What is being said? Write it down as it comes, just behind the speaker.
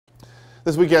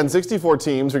This weekend, 64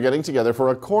 teams are getting together for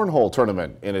a cornhole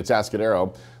tournament in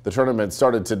Atascadero. The tournament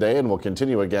started today and will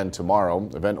continue again tomorrow.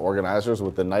 Event organizers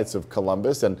with the Knights of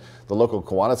Columbus and the local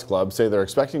Kiwanis Club say they're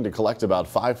expecting to collect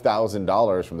about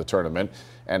 $5,000 from the tournament,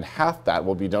 and half that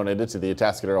will be donated to the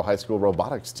Atascadero High School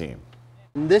robotics team.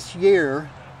 This year,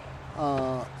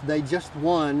 they just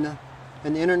won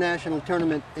an international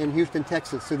tournament in Houston,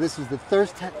 Texas. So this is the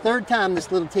third time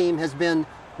this little team has been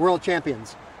world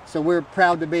champions. So we're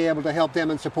proud to be able to help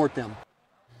them and support them.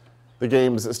 The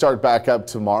games start back up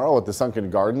tomorrow at the Sunken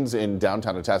Gardens in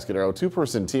downtown Atascadero.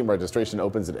 Two-person team registration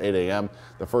opens at 8 a.m.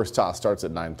 The first toss starts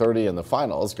at 9:30 and the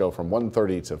finals go from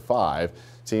 1:30 to 5.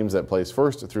 Teams that place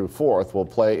first through fourth will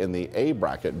play in the A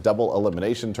bracket double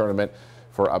elimination tournament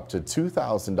for up to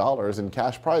 $2,000 in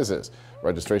cash prizes.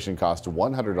 Registration costs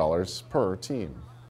 $100 per team.